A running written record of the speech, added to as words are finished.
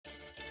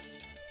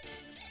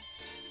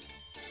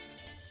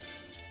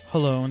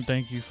Hello and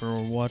thank you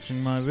for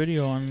watching my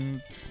video on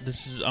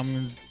I'm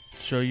going to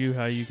show you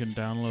how you can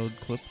download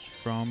clips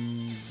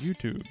from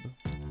YouTube.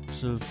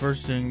 So the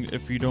first thing,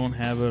 if you don't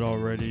have it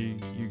already,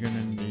 you're going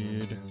to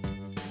need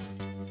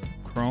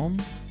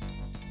Chrome.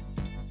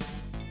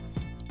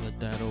 Let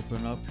that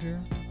open up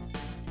here.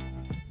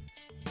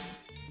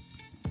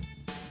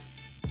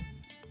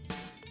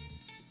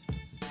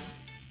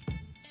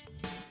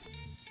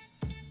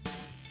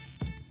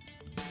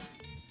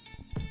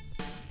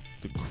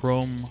 The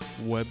Chrome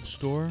Web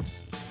Store,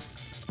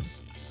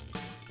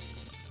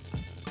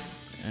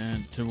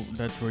 and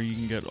that's where you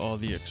can get all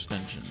the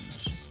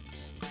extensions.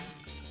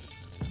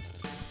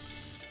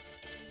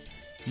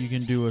 You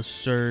can do a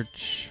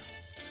search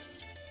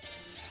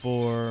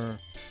for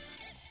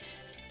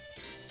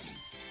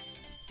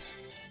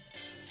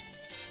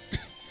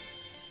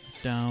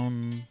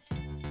download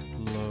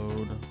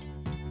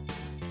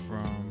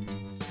from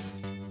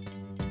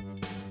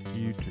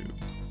YouTube.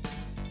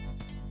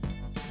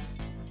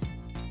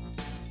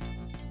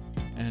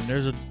 And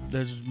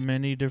there's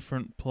many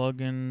different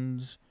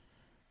plugins.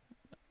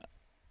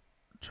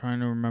 Trying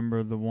to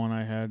remember the one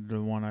I had,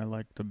 the one I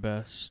liked the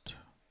best.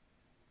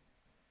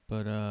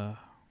 But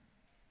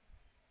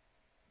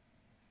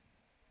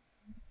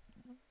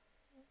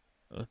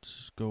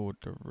let's go with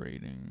the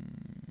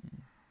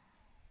rating.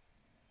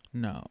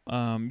 No,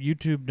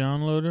 YouTube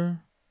Downloader.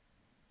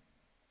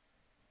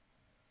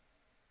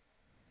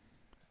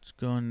 Let's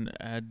go and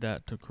add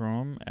that to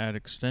Chrome. Add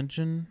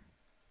extension.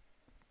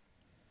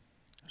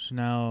 So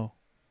now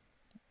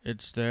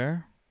it's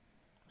there.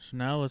 So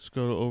now let's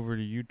go over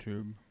to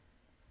YouTube.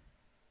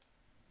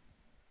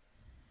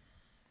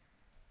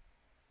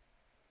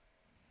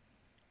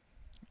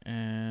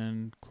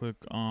 And click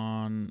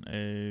on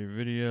a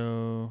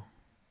video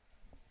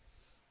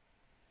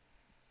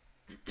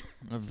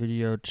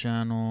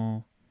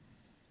channel.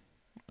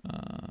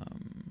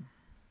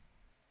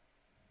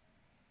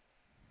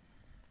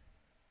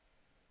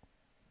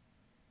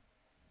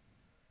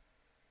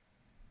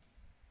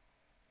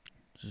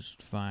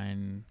 Just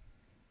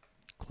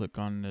click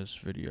on this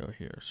video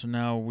here. So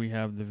now we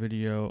have the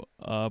video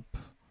up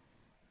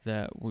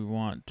that we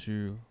want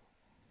to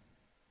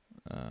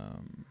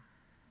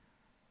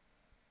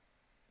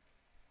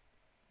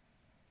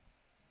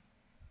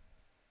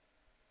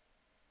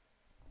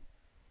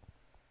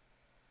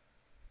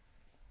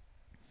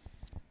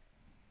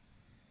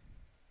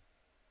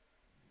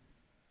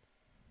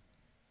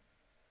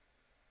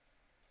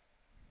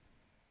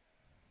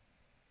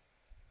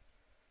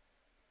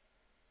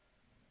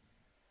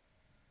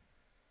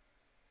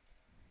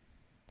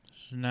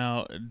So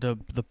now the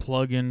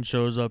plugin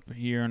shows up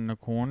here in the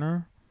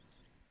corner.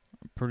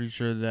 I'm pretty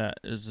sure that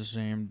is the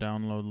same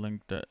download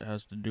link that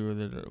has to do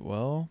with it as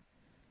well.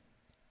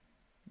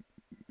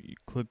 You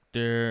click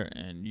there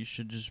and you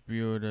should just be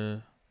able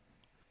to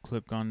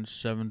click on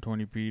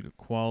 720p, the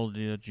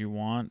quality that you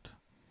want.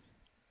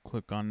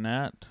 Click on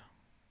that.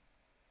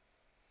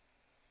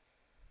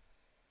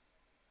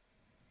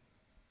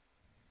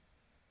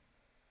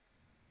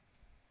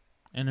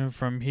 And then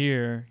from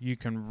here you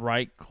can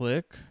right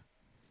click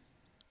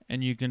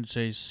and you can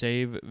say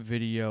save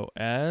video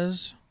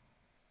as,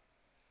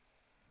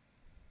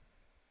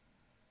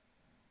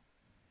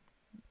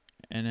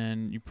 and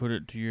then you put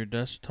it to your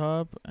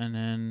desktop, and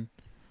then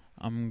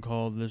I'm gonna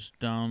call this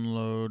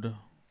downloaded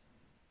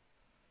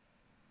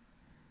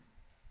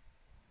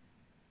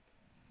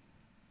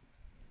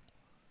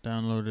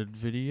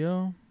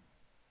video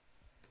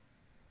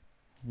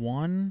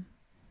 1,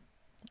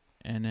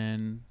 and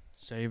then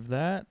save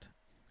that.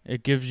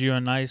 It gives you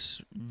a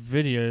nice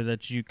video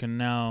that you can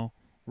now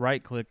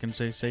right click and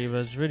say save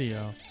as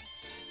video.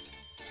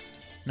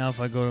 Now if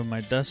I go to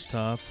my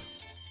desktop,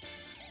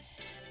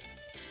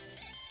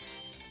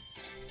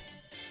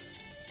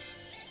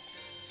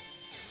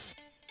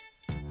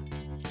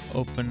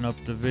 open up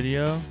the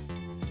video,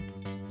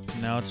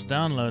 now it's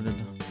downloaded.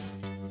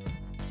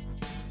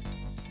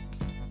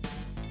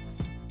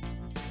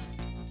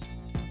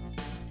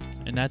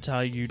 And that's how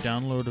you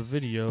download a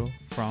video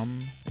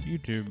from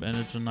YouTube, and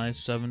it's a nice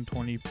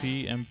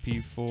 720p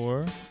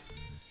MP4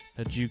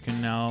 that you can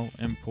now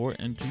import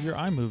into your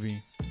iMovie.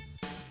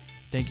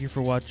 Thank you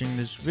for watching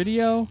this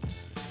video.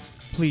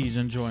 Please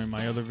enjoy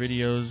my other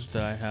videos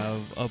that I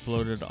have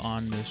uploaded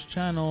on this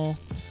channel,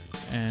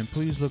 and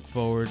please look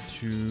forward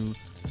to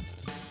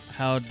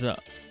how to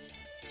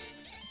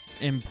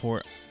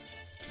import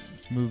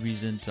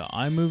movies into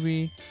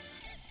iMovie,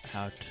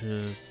 how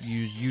to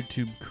use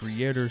YouTube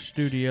Creator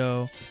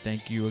Studio.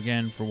 Thank you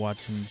again for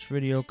watching this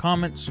video.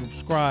 Comment,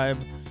 subscribe,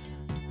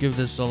 give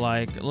this a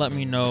like. Let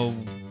me know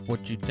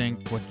what you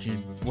think, what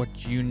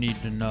you need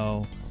to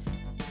know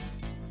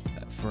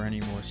for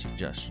any more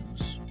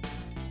suggestions.